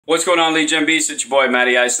What's going on, Lead Gen Beast? It's your boy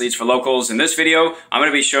Matty Ice, Leads for Locals. In this video, I'm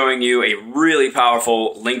going to be showing you a really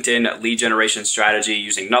powerful LinkedIn lead generation strategy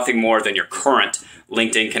using nothing more than your current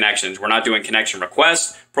LinkedIn connections. We're not doing connection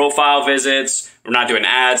requests, profile visits, we're not doing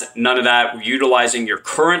ads, none of that. We're utilizing your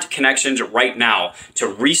current connections right now to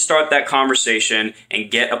restart that conversation and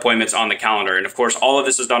get appointments on the calendar. And of course, all of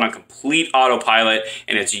this is done on complete autopilot,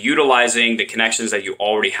 and it's utilizing the connections that you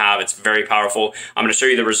already have. It's very powerful. I'm going to show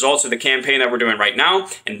you the results of the campaign that we're doing right now,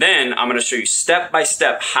 and then I'm going to show you step by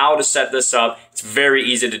step how to set this up. It's very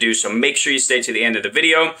easy to do, so make sure you stay to the end of the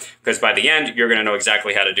video, because by the end, you're going to know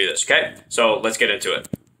exactly how to do this, okay? So let's get into it.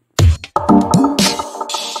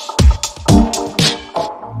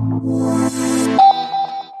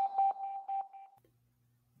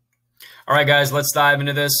 All right, guys, let's dive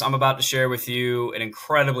into this. I'm about to share with you an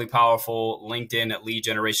incredibly powerful LinkedIn lead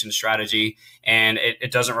generation strategy, and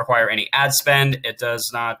it doesn't require any ad spend. It does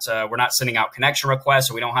not, we're not sending out connection requests,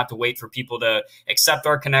 so we don't have to wait for people to accept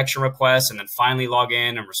our connection requests and then finally log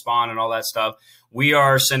in and respond and all that stuff. We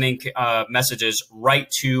are sending messages right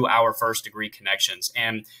to our first degree connections.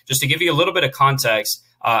 And just to give you a little bit of context,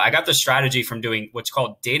 I got this strategy from doing what's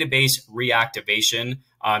called database reactivation.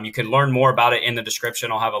 You can learn more about it in the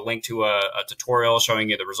description. I'll have a link to a tutorial showing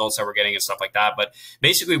you the results that we're getting and stuff like that. But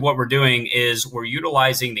basically what we're doing is we're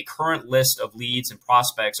utilizing the current list of leads and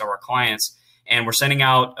prospects of our clients, and we're sending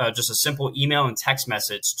out just a simple email and text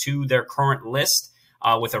message to their current list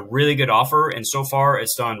with a really good offer. And so far,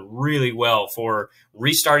 it's done really well for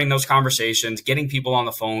restarting those conversations, getting people on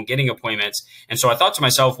the phone, getting appointments. And so I thought to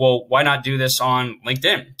myself, well, why not do this on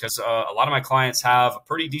LinkedIn? Because a lot of my clients have a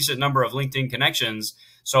pretty decent number of LinkedIn connections.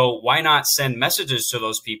 So why not send messages to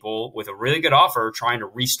those people with a really good offer trying to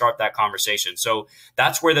restart that conversation? So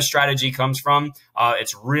that's where the strategy comes from.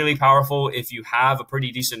 It's really powerful if you have a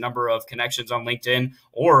pretty decent number of connections on LinkedIn,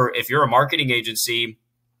 or if you're a marketing agency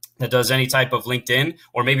that does any type of LinkedIn,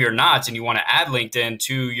 or maybe you're not and you want to add LinkedIn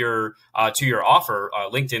to your offer,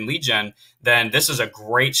 LinkedIn lead gen, then this is a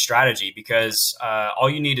great strategy, because all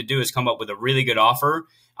you need to do is come up with a really good offer.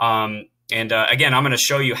 Again, I'm going to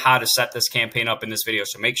show you how to set this campaign up in this video.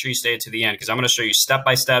 So make sure you stay to the end, because I'm going to show you step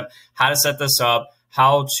by step how to set this up,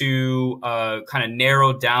 how to kind of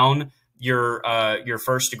narrow down your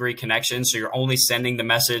first degree connections. So you're only sending the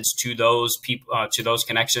message to those people, to those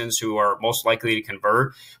connections who are most likely to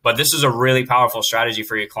convert. But this is a really powerful strategy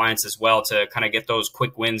for your clients as well, to kind of get those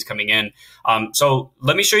quick wins coming in. So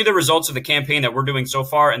let me show you the results of the campaign that we're doing so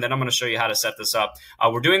far, and then I'm going to show you how to set this up.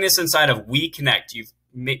 We're doing this inside of WeConnect.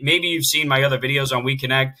 Maybe you've seen my other videos on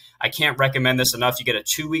WeConnect. I can't recommend this enough. You get a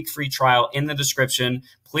 2-week free trial in the description.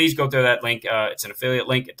 Please go through that link. It's an affiliate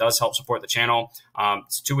link. It does help support the channel.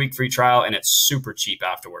 It's a 2-week free trial, and it's super cheap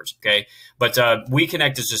afterwards. Okay, but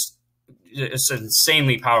WeConnect is just, it's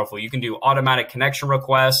insanely powerful. You can do automatic connection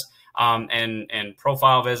requests, and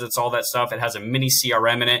profile visits, all that stuff. It has a mini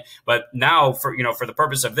CRM in it. But now, for the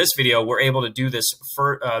purpose of this video, we're able to do this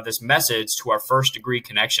for this message to our first degree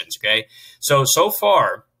connections. Okay, so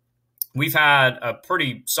far we've had a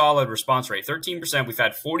pretty solid response rate, 13%. We've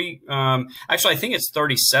had 40. Actually, I think it's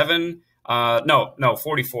 37. No,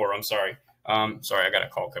 44. I'm sorry. Sorry, I got a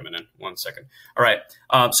call coming in. 1 second. All right.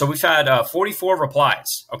 So we've had 44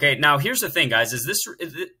 replies. Okay. Now here's the thing, guys. Is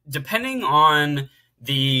depending on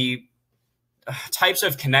the types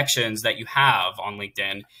of connections that you have on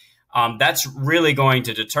LinkedIn, that's really going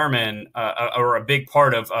to determine or a big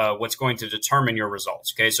part of what's going to determine your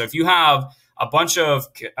results. Okay, so if you have a bunch of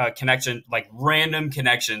connection, like random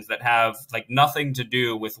connections that have like nothing to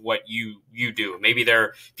do with what you do, maybe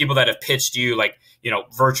they're people that have pitched you like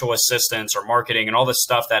virtual assistants or marketing and all this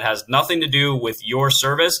stuff that has nothing to do with your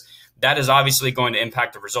service, that is obviously going to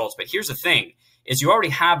impact the results. But here's the thing: is you already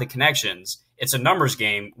have the connections. It's a numbers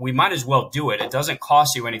game. We might as well do it. It doesn't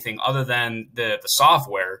cost you anything other than the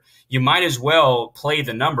software. You might as well play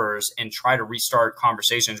the numbers and try to restart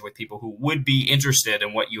conversations with people who would be interested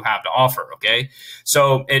in what you have to offer. Okay,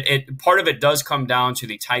 so part of it does come down to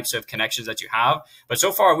the types of connections that you have. But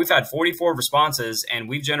so far, we've had 44 responses, and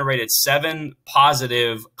we've generated 7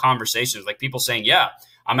 positive conversations, like people saying, "Yeah,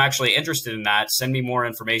 I'm actually interested in that. Send me more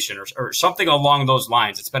information," or something along those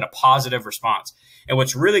lines. It's been a positive response. And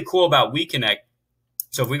what's really cool about WeConnect,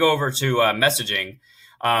 so if we go over to messaging,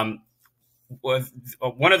 one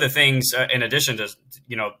of the things, in addition to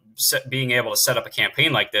being able to set up a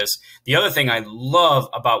campaign like this, the other thing I love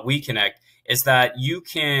about WeConnect is that you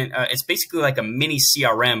can. It's basically like a mini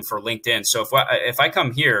CRM for LinkedIn. So if I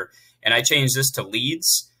come here and I change this to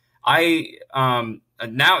leads,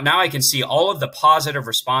 now I can see all of the positive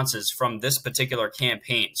responses from this particular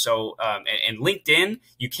campaign. So in LinkedIn,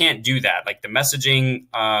 you can't do that. Like the messaging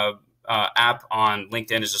app on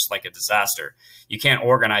LinkedIn is just like a disaster. You can't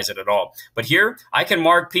organize it at all. But here, I can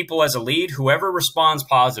mark people as a lead. Whoever responds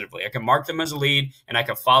positively, I can mark them as a lead, and I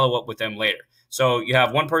can follow up with them later. So you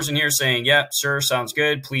have one person here saying, yeah, sure, sounds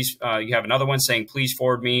good. Please, you have another one saying, please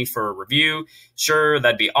forward me for a review. Sure,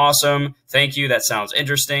 that'd be awesome. Thank you. That sounds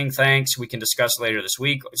interesting. Thanks. We can discuss later this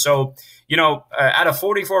week. So, out of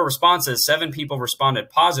 44 responses, 7 people responded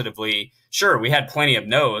positively. Sure, we had plenty of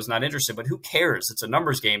no's, not interested, but who cares? It's a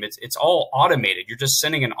numbers game. It's all automated. You're just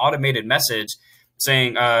sending an automated message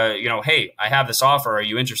saying, hey, I have this offer. Are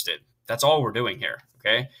you interested? That's all we're doing here.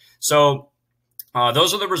 Okay. So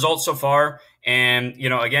those are the results so far. And,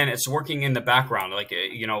 again, it's working in the background. Like,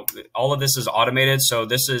 all of this is automated. So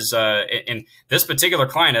this is, in this particular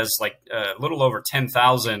client has like a little over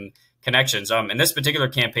 10,000 connections. In this particular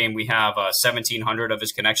campaign, we have 1,700 of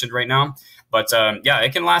his connections right now. But yeah,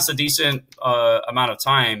 it can last a decent amount of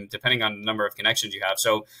time depending on the number of connections you have.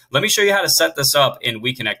 So let me show you how to set this up in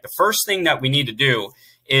WeConnect. The first thing that we need to do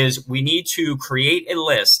is we need to create a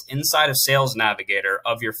list inside of Sales Navigator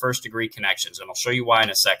of your first degree connections. And I'll show you why in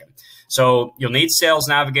a second. So you'll need Sales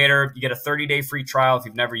Navigator. You get a 30-day free trial if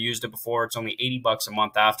you've never used it before. It's only $80 a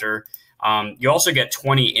month after. You also get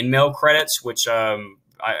 20 InMail credits, which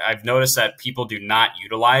I've noticed that people do not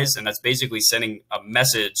utilize. And that's basically sending a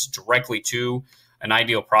message directly to an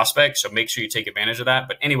ideal prospect. So make sure you take advantage of that.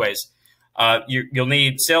 But anyways, you'll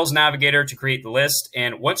need Sales Navigator to create the list.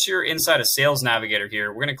 And once you're inside of Sales Navigator here,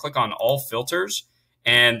 we're going to click on all filters.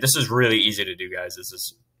 And this is really easy to do, guys. This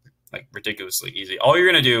is like ridiculously easy. All you're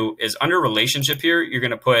going to do is under relationship here, you're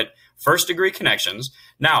going to put first degree connections.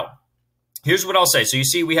 Now, here's what I'll say. So you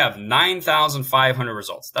see, we have 9,500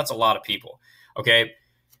 results. That's a lot of people. Okay.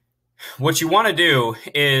 What you want to do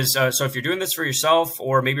is, so if you're doing this for yourself,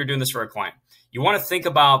 or maybe you're doing this for a client, you want to think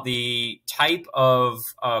about the type of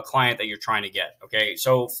client that you're trying to get. Okay,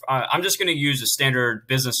 so I'm just going to use a standard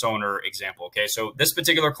business owner example. Okay, so this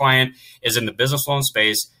particular client is in the business loan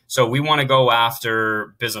space. So we want to go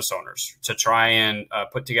after business owners to try and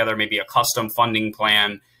put together maybe a custom funding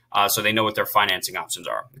plan so they know what their financing options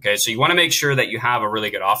are. Okay, so you want to make sure that you have a really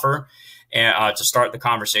good offer to start the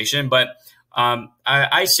conversation. But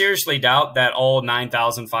I seriously doubt that all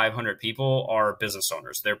 9,500 people are business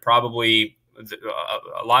owners. They're probably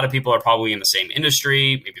a lot of people are probably in the same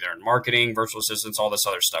industry. Maybe they're in marketing, virtual assistants, all this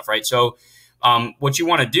other stuff, right? So what you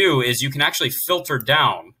want to do is you can actually filter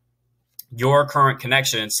down your current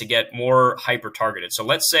connections to get more hyper targeted. So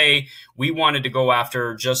let's say we wanted to go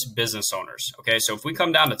after just business owners. Okay, so if we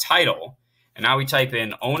come down to title and now we type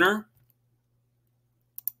in owner,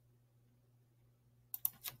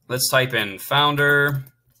 let's type in founder,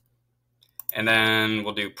 and then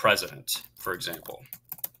we'll do president, for example.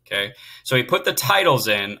 Okay, so we put the titles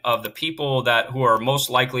in of the people who are most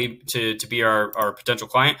likely to be our potential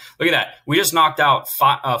client. Look at that. We just knocked out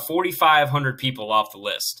 4,500 people off the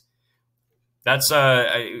list. That's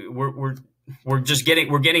we're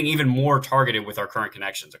getting even more targeted with our current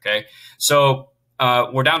connections. Okay, so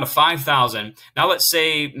we're down to 5,000. Now let's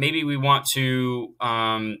say maybe we want to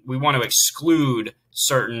exclude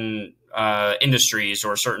certain industries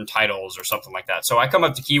or certain titles or something like that. So I come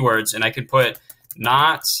up to keywords and I could put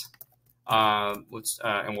not, and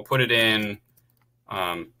we'll put it in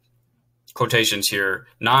quotations here,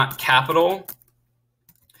 not capital.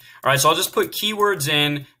 All right, so I'll just put keywords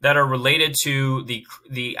in that are related to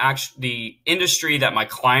the industry that my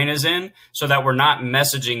client is in, so that we're not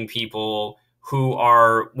messaging people who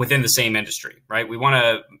are within the same industry, right? We want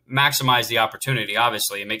to maximize the opportunity,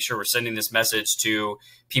 obviously, and make sure we're sending this message to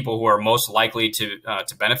people who are most likely to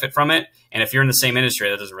benefit from it. And if you're in the same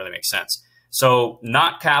industry, that doesn't really make sense. So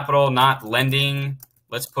not capital, not lending.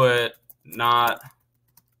 Let's put not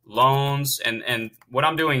loans. And what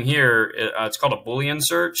I'm doing here, it's called a Boolean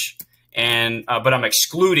search. And but I'm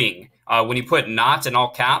excluding, when you put not in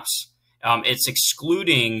all caps, it's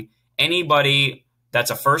excluding anybody that's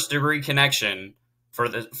a first degree connection for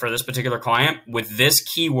this particular client with this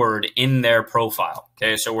keyword in their profile.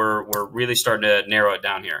 Okay, so we're really starting to narrow it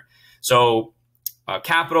down here. So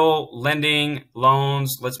capital, lending,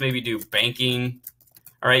 loans. Let's maybe do banking.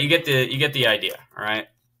 All right, you get the idea. All right.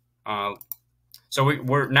 So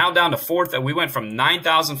we're now down to 4,000. We went from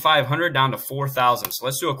 9,500 down to 4,000. So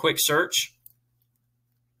let's do a quick search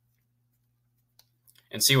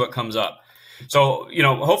and see what comes up. So,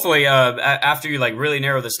 hopefully after you really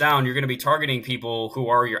narrow this down, you're going to be targeting people who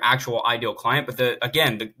are your actual ideal client. But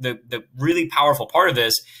the really powerful part of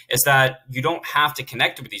this is that you don't have to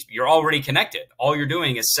connect with these. You're already connected. All you're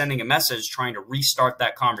doing is sending a message trying to restart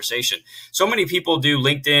that conversation. So many people do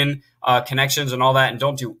LinkedIn connections and all that and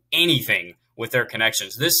don't do anything with their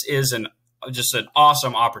connections. This is an just an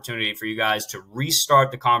awesome opportunity for you guys to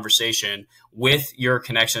restart the conversation with your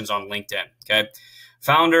connections on LinkedIn. Okay.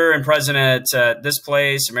 Founder and president at this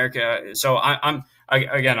place, America. So I'm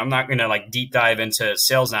not going to like deep dive into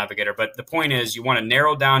Sales Navigator, but the point is you want to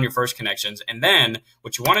narrow down your first connections. And then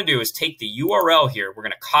what you want to do is take the URL here. We're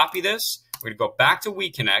going to copy this. We're going to go back to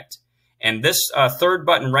WeConnect, and this third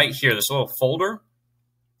button right here, this little folder,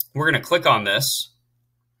 we're going to click on this.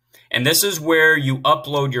 And this is where you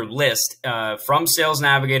upload your list from Sales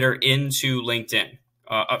Navigator into LinkedIn,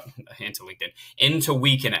 into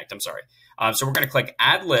WeConnect. I'm sorry. So we're going to click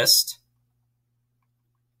Add List.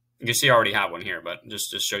 You can see I already have one here, but just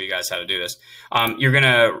to show you guys how to do this. You're going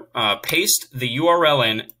to paste the URL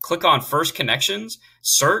in, click on First Connections,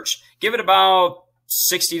 search, give it about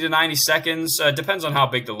 60 to 90 seconds. Depends on how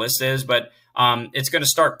big the list is, but it's going to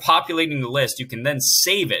start populating the list. You can then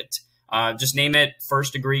save it. Just name it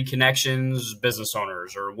First Degree Connections Business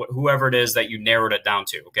Owners, or whoever it is that you narrowed it down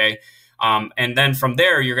to, okay? And then from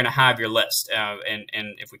there, you're going to have your list. And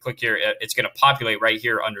if we click here, it's going to populate right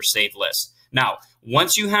here under Save List. Now,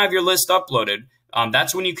 once you have your list uploaded,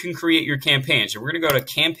 that's when you can create your campaign. So we're going to go to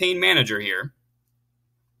Campaign Manager here.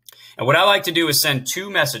 And what I like to do is send two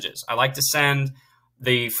messages. I like to send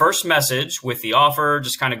the first message with the offer,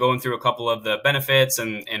 just kind of going through a couple of the benefits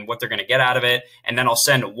and what they're going to get out of it. And then I'll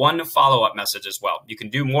send one follow-up message as well. You can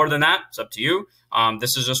do more than that. It's up to you.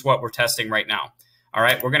 This is just what we're testing right now. All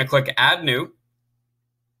right, we're going to click Add New.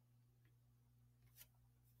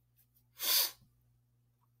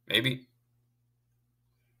 Maybe.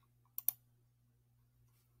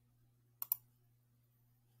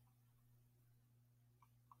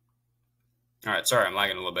 All right, sorry, I'm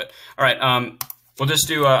lagging a little bit. All right, we'll just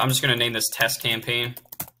do, I'm just going to name this test campaign.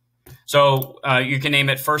 So you can name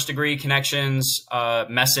it First Degree Connections,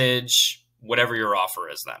 message, whatever your offer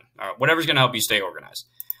is then. All right, whatever's going to help you stay organized.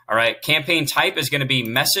 All right, campaign type is going to be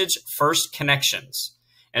Message First Connections.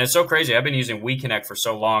 And it's so crazy. I've been using WeConnect for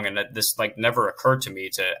so long, and that this like never occurred to me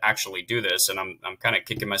to actually do this. And I'm kind of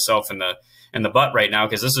kicking myself in the butt right now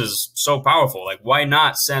because this is so powerful. Like, why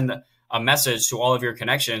not send a message to all of your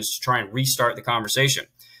connections to try and restart the conversation?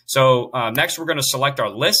 So next, we're going to select our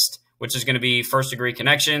list, which is going to be First Degree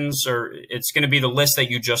Connections, or it's going to be the list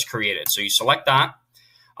that you just created. So you select that.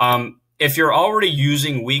 If you're already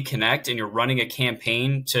using WeConnect and you're running a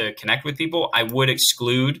campaign to connect with people, I would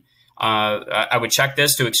exclude, I would check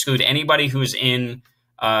this to exclude anybody who's in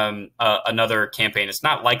another campaign. It's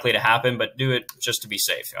not likely to happen, but do it just to be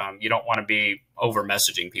safe. You don't want to be over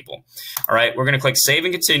messaging people. All right, we're going to click Save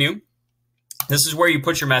and Continue. This is where you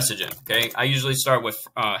put your message in, okay? I usually start with,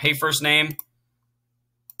 hey, first name.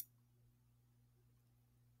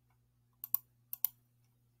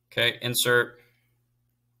 Okay, insert.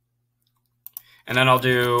 And then I'll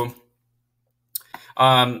do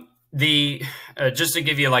just to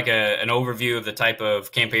give you like an overview of the type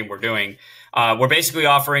of campaign we're doing. We're basically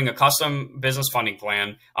offering a custom business funding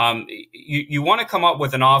plan. You want to come up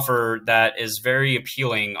with an offer that is very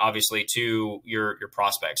appealing, obviously, to your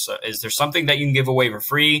prospects. So is there something that you can give away for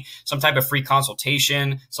free, some type of free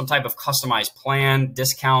consultation, some type of customized plan,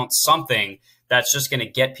 discount, something that's just going to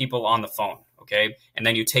get people on the phone? Okay. And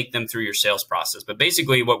then you take them through your sales process. But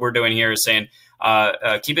basically what we're doing here is saying,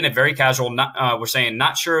 keeping it very casual. We're saying,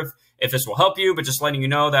 not sure if this will help you, but just letting you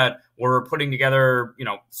know that we're putting together,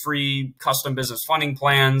 free custom business funding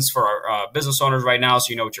plans for our business owners right now.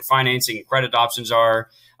 So you know what your financing and credit options are.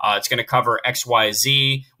 It's going to cover X, Y,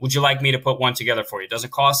 Z. Would you like me to put one together for you? It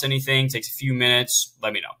doesn't cost anything. Takes a few minutes.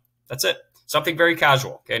 Let me know. That's it. Something very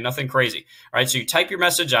casual. Okay. Nothing crazy. All right. So you type your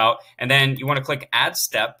message out and then you want to click Add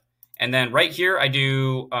Step. And then right here, I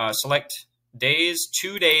do select days,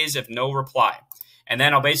 2 days if no reply. And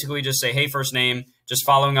then I'll basically just say, hey, first name, just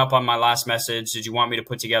following up on my last message. Did you want me to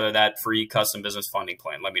put together that free custom business funding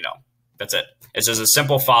plan? Let me know. That's it. It's just a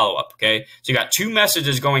simple follow-up, okay? So you got two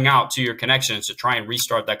messages going out to your connections to try and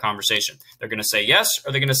restart that conversation. They're going to say yes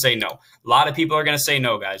or they're going to say no. A lot of people are going to say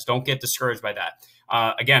no, guys. Don't get discouraged by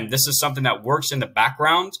that. Again, this is something that works in the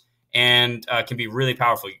background and can be really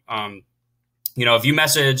powerful. If you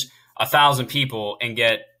message 1,000 people and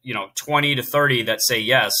get 20 to 30 that say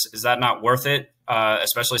yes, is that not worth it?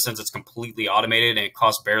 Especially since it's completely automated and it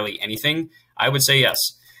costs barely anything. I would say yes.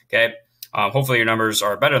 Okay. Hopefully your numbers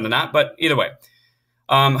are better than that, but either way.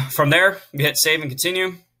 From there, you hit save and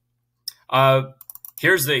continue.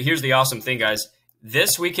 Here's the awesome thing, guys.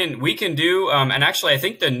 This we can do, and actually I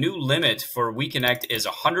think the new limit for WeConnect is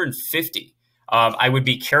 150. I would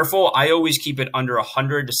be careful. I always keep it under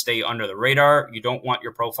 100 to stay under the radar. You don't want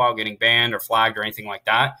your profile getting banned or flagged or anything like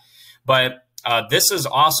that. But This is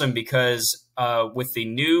awesome because with the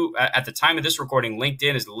new, at the time of this recording,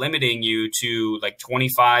 LinkedIn is limiting you to like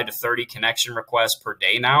 25 to 30 connection requests per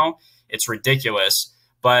day now. It's ridiculous.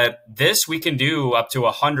 But this we can do up to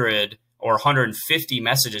 100 or 150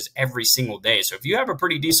 messages every single day. So if you have a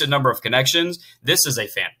pretty decent number of connections, this is a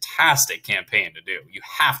fantastic campaign to do. You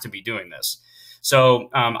have to be doing this.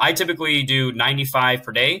 So I typically do 95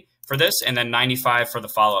 per day for this, and then 95 for the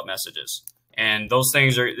follow-up messages. And those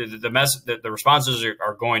things are the responses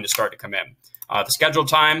are going to start to come in. The scheduled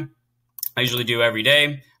time I usually do every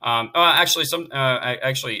day. Actually,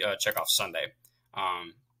 I check off Sunday.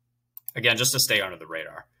 Again, just to stay under the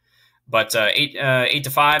radar. But 8 to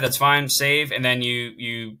 5, that's fine. Save, and then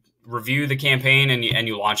you review the campaign and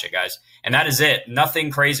you launch it, guys. And that is it.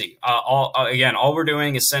 Nothing crazy. All we're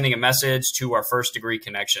doing is sending a message to our first degree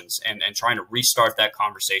connections and trying to restart that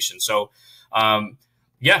conversation. So,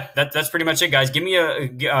 yeah, that's pretty much it, guys. Give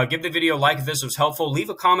the video a like if this was helpful. Leave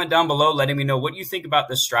a comment down below letting me know what you think about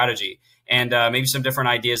this strategy and maybe some different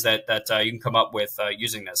ideas that you can come up with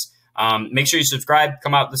using this. Make sure you subscribe,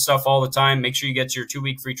 come out with this stuff all the time. Make sure you get your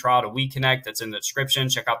 2-week free trial to WeConnect. That's in the description.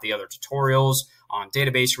 Check out the other tutorials on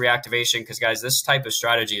database reactivation because, guys, this type of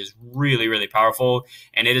strategy is really, really powerful,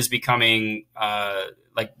 and it is becoming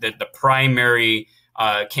like the primary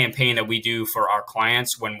campaign that we do for our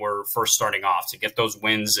clients when we're first starting off to get those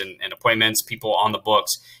wins and appointments, people on the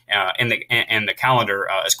books and the calendar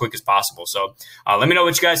as quick as possible. So let me know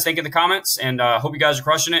what you guys think in the comments, and hope you guys are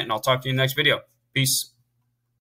crushing it, and I'll talk to you in the next video. Peace.